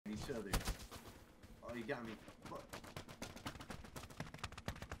each other. Oh, you got me. Look.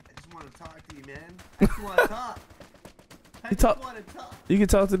 I just want to talk to you, man. I just want to talk. I just want to talk. You can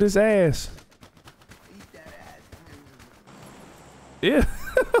talk to this ass. Eat that ass. Yeah.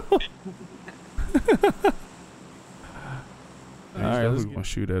 Alright, let's gonna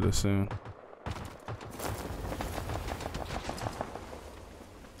shoot at us soon.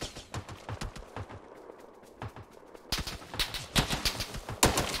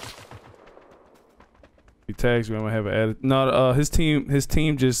 He tags me, I'm gonna have an attitude. No, his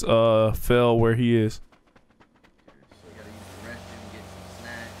team just fell where he is. So you gotta use the restroom, get some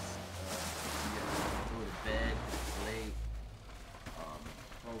snacks. You gotta go to bed. It's late.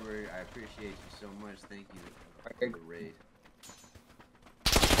 Over, I appreciate you so much. Thank you for the raid.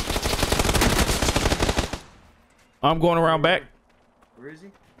 I'm going around back. Where is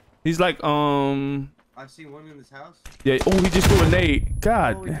he? He's like I've seen one in this house. Yeah. Oh, he just threw a nade.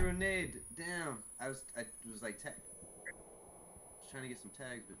 God. Oh, he threw a nade. Damn. I was like trying to get some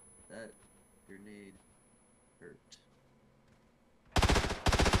tags, but that grenade hurt.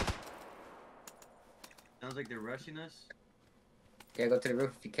 Sounds like they're rushing us. Okay, go to the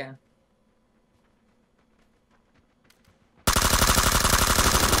roof if you can.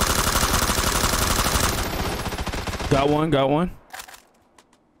 Got one.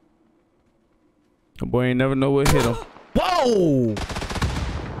 The boy ain't never know what hit him. Whoa!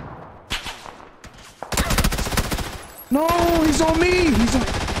 No, he's on me. He's on.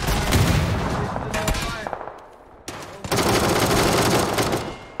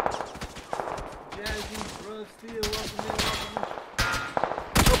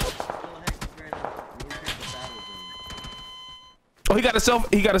 Oh, he got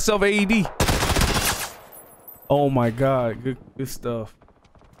a self AED. Oh my God, good stuff.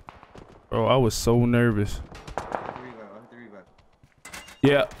 Bro, I was so nervous.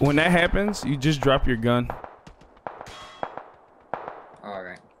 Yeah, when that happens, you just drop your gun. All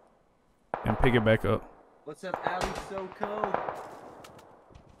right. And pick it back up. What's up, Ali Soko?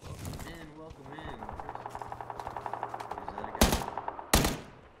 Welcome in.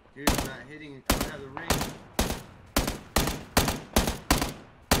 Dude, I'm not hitting and coming out of the ring.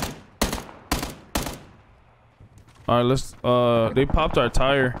 All right, let's. They popped our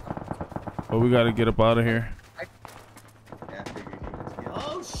tire, but we gotta get up out of here. Yeah, I figured he was getting...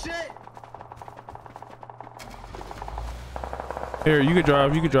 Oh shit! Here, you can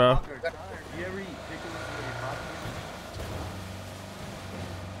drive. You can drive. Do you ever eat pickles when you're popping?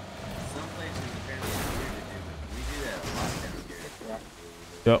 Some places apparently it's weird to do, but we do that a lot down here.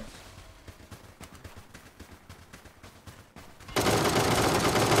 Yep.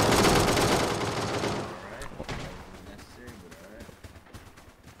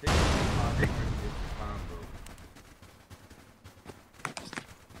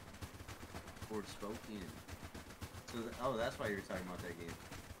 Oh, that's why you were talking about that game.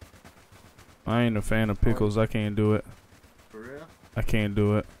 I ain't a fan of pickles. I can't do it. For real? I can't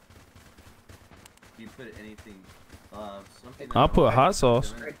do it. You put anything, something. I'll put hot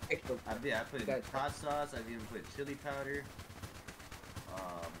sauce. I put hot sauce. I've even put chili powder,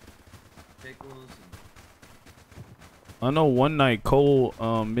 pickles. And... I know one night Cole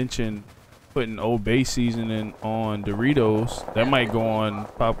mentioned putting Old Bay seasoning on Doritos. That might go on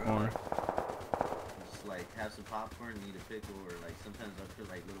popcorn. Just like have some popcorn and eat a pickle, or like sometimes I'll put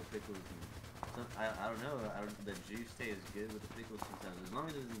like little pickles. And I don't know. The juice tastes good with the pickles sometimes, as long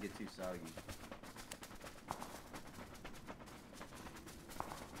as it doesn't get too soggy.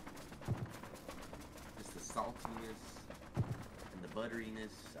 Just the saltiness and the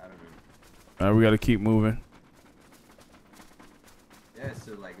butteriness. I don't know. All right, we gotta keep moving. Yeah,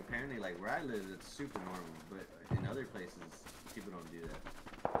 so like apparently like where I live it's super normal, but in other places people don't do that.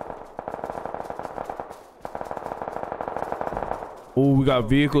 Oh, we got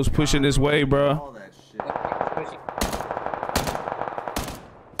vehicles pushing this way, bro. All that shit.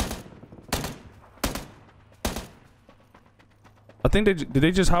 I think did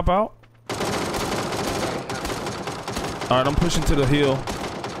they just hop out? All right, I'm pushing to the hill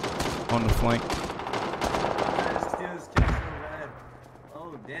on the flank.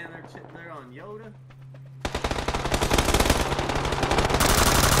 Oh damn, they're on Yoda.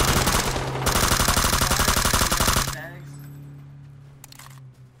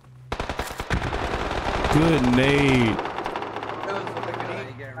 Good nade. You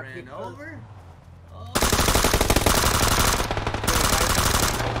got ran over? Oh.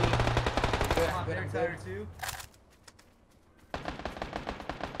 Tire too?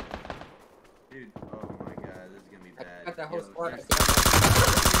 Dude, oh my god, this is gonna be bad. Got that whole squad.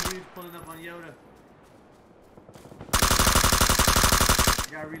 Dude pulling up on Yoda.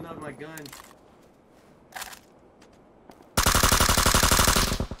 gotta reload my gun.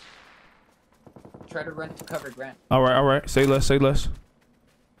 Try to run to cover, Grant. All right. Say less, say less.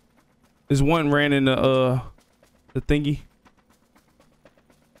 This one ran in the thingy.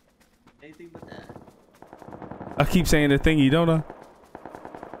 Anything but that. I keep saying the thingy, don't I?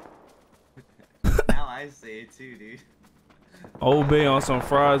 Now I say it too, dude. Old Bay on some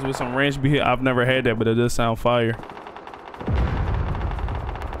fries with some ranch beef. I've never had that, but it does sound fire.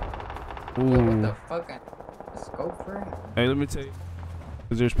 Ooh. Yo, what the fuck? A scope for it? Hey, let me tell you.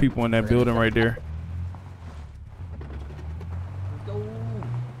 Cause there's people in that building right there. Let's go.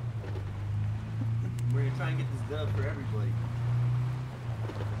 We're gonna try and get this dub for everybody.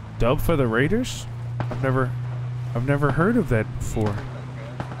 Dub for the Raiders? I've never heard of that before.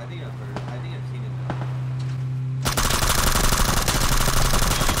 I think I've heard. I think I've seen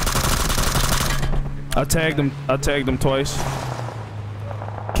it. I tagged them twice.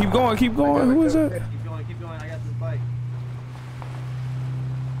 Keep going. Who is that? Keep going. I got this bike.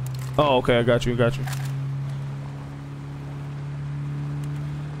 Oh, okay. I got you.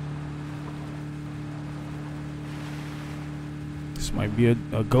 This might be a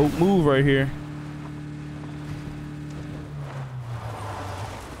goat move right here.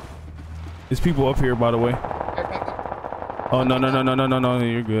 There's people up here, by the way. Oh, no.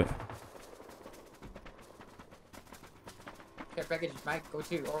 You're good. Care package, Mike. Go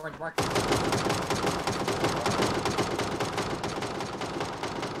to orange market.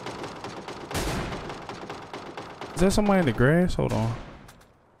 Is there somebody in the grass? Hold on.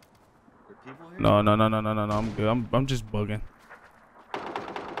 There people here? No. I'm good. I'm just bugging.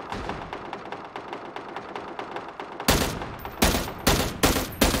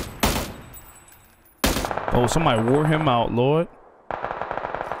 Oh, somebody wore him out, Lord.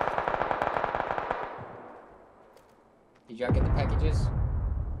 Did y'all get the packages?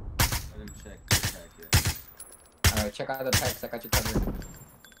 I didn't check the pack yet. Alright, check out the packs. I got you covered.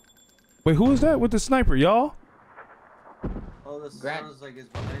 Wait, who is that with the sniper, y'all? Oh, this Grant. sounds like it's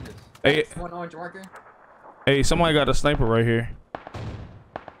behind us. Hey, One orange marker. hey, somebody got a sniper right here.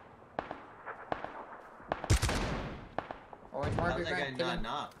 Orange How's marker, that guy Grant. Kill not him.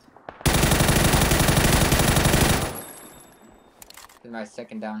 knocked? This is my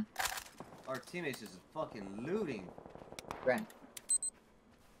second down. Our teammates just fucking looting. Grant.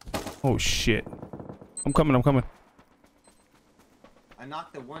 Oh shit. I'm coming. I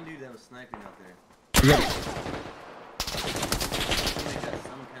knocked the one dude that was sniping out there. Yep. He got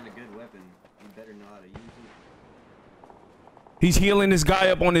some kind of good weapon. You better know how to use it. He's healing this guy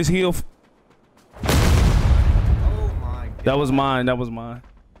up on his heel. Oh my god. That was mine.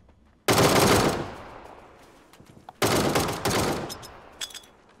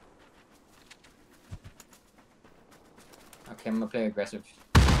 Okay, I'm gonna play aggressive.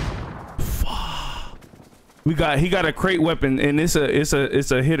 He got a crate weapon and it's a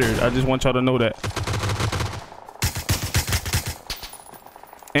hitter. I just want y'all to know that.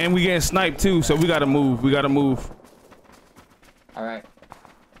 And we getting sniped too, so we gotta move. Alright.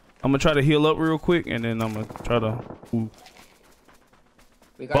 I'm gonna try to heal up real quick and then I'm gonna try to move.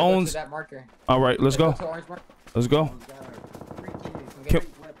 We gotta Bones. go to that marker. All right, let's go. to orange marker. Let's go. He's got a freaking Kill-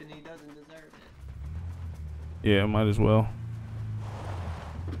 great weapon. He doesn't deserve it. Yeah, might as well.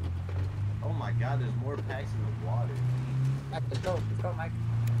 Oh my god, there's more packs in the water. Mike, let's go, Mike.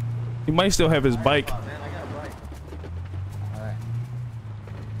 He might still have his bike. Oh, man, I got a bike. Alright.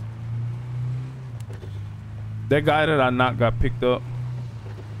 That guy that I knocked got picked up.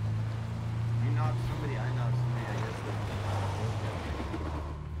 You knocked somebody, I knocked somebody, I guess.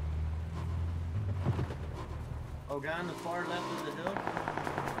 Oh, guy on the far left of the hill.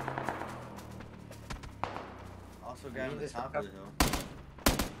 Also, guy on the top of the hill.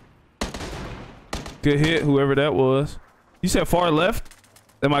 Good hit, whoever that was. You said far left?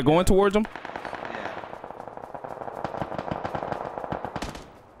 Am I going towards him? Yeah.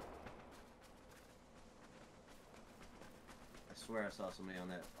 I swear I saw somebody on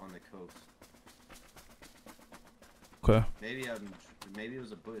the coast. Okay. Maybe it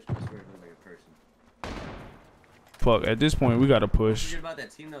was a bush, but I swear it looked like a person. Fuck, at this point we gotta Don't push. forget about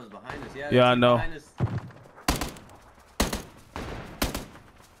that team that was behind us. Yeah, Yeah, I team know. behind us.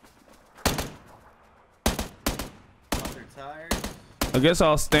 Pop their tires. I guess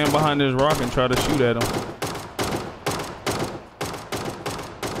I'll stand behind this rock and try to shoot at him.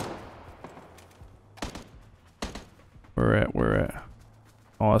 Where at?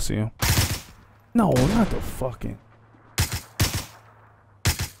 Oh, I see him. No, not the fucking.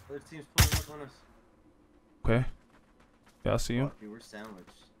 Other team's pulling up on us. Okay. Yeah, I see him. Fuck, dude, we're sandwiched.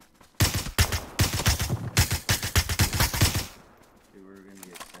 Dude, we're gonna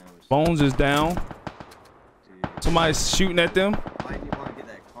get sandwiched. Bones is down. Dude. Somebody's shooting at them. Why do you want to get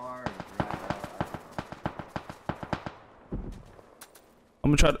that car and drive out? I don't know. I'm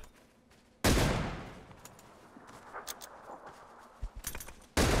gonna try to.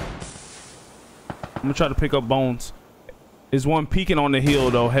 I'm gonna try to pick up Bones. There's one peeking on the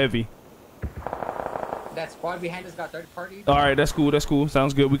hill though, heavy. That squad behind us got third party. All right, that's cool. That's cool.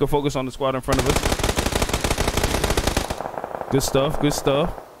 Sounds good. We can focus on the squad in front of us. Good stuff. Good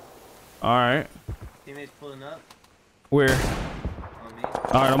stuff. All right. Teammates pulling up. Where? On me.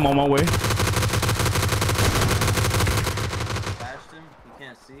 All right, I'm on my way. Bashed him. You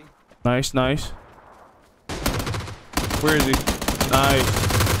can't see. Nice, nice. Where is he? Nice.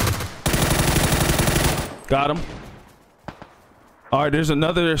 Got him. All right, there's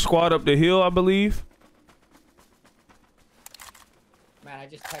another squad up the hill, I believe. Man, I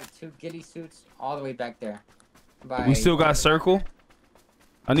just tagged 2 ghillie suits all the way back there. We still got circle.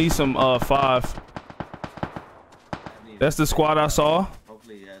 I need some 5. That's the squad I saw.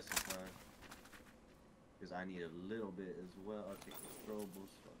 Hopefully he has some time. Because I need a little bit as well. I'll take the throwables.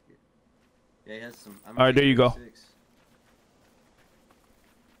 Fuck it. Yeah, he has some. All right, there you go. 6.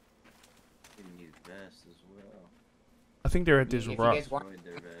 He needs vest as well. I think they're at this If rock. you guys want,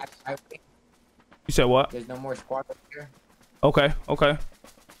 Destroyed their vest. You said what? There's no more squad up here. Okay, okay. Alright,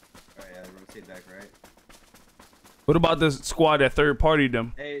 yeah, rotate back right. What about the squad that third partied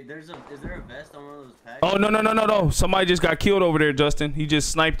them? Hey, is there a vest on one of those packs? Oh, no. Somebody just got killed over there, Justin. He just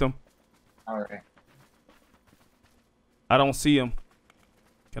sniped him. Alright. I don't see him.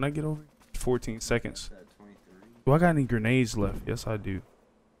 Can I get over? 14 seconds. Do I got any grenades left? Yes, I do.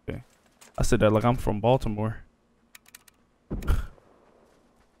 Okay. I said that like I'm from Baltimore.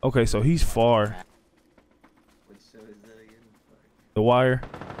 Okay, so he's far. What show is that again? The Wire.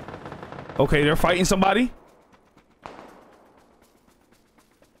 Okay, they're fighting somebody.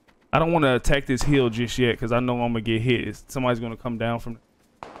 I don't want to attack this hill just yet because I know I'm gonna get hit. Somebody's gonna come down from.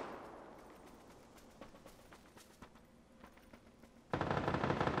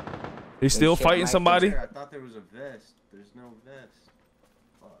 They still fighting somebody. I thought there was a vest. There's no vest.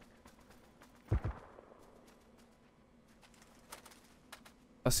 Fuck.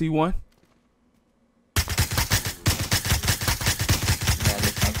 I see one.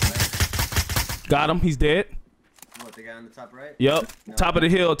 Got him. He's dead. What, the guy on the top right? Yep. No. Top of the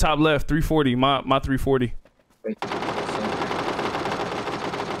hill, top left, 340. My 340. Wait. Okay,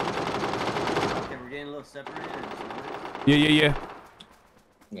 we're getting a little separated. Yeah.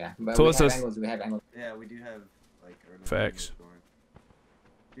 Yeah, but So we it's have a- angles. We have angles. Yeah, we do have like our Facts. going.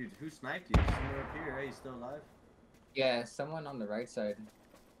 Dude, who sniped you? Somewhere up here, right? You still alive? Yeah, someone on the right side.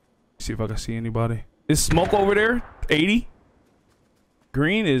 See if I can see anybody. Is smoke over there? 80.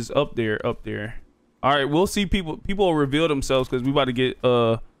 Green is up there. All right, we'll see people. People will reveal themselves because we about to get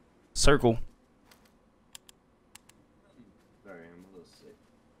circle. Sorry, I'm a little sick.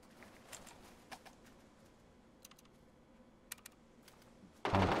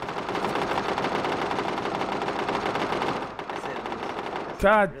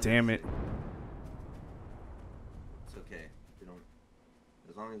 God damn it. It's okay. We don't.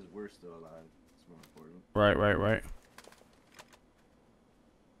 As long as we're still alive, it's more important. Right.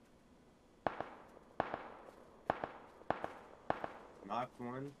 Knocked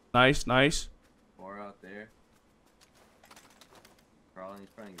one. Nice. Far out there. Crawling. He's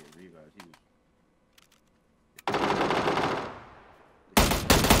trying to get revived.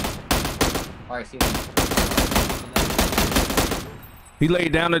 Oh, I see. He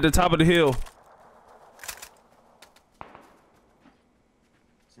laid down at the top of the hill.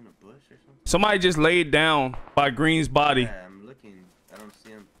 It's in a bush or something. Somebody just laid down by Green's body. Yeah, I'm looking. I don't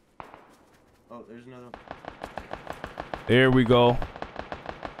see him. Oh, there's another. There we go.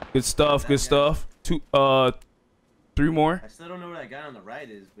 Good stuff. 3 more. I still don't know where that guy on the right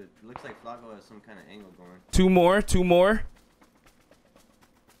is, but it looks like Flacco has some kind of angle going. 2 more.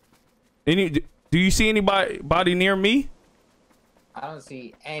 Do you see anybody near me? I don't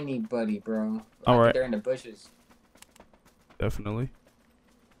see anybody, bro. All right. They're in the bushes. Definitely.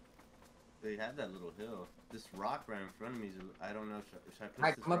 They have that little hill. This rock right in front of me is. I don't know. Should I push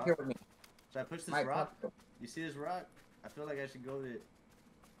Mike, this come rock? up here with me. Should I push this Mike, rock? come. You see this rock? I feel like I should go to it.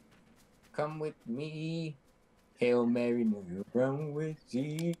 Come with me. Hail Mary, nigga, run with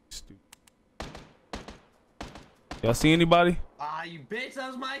G. Y'all see anybody? Ah, you bitch! That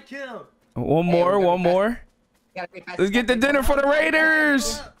was my kill. One more. Let's get the dinner for the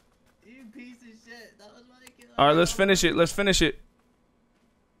Raiders. You piece of shit. That was my kill. All right, let's finish it.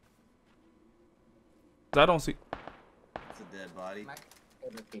 I don't see. It's a dead body. Mike,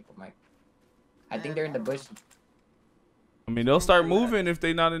 people, Mike. I think they're in the bush. I mean, they'll start moving if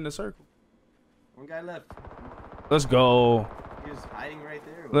they not in the circle. One guy left. Let's go. He was hiding right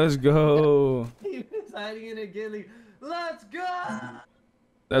there. Let's go. He was hiding in a ghillie. Let's go.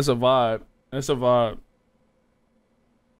 That's a vibe. That's a vibe.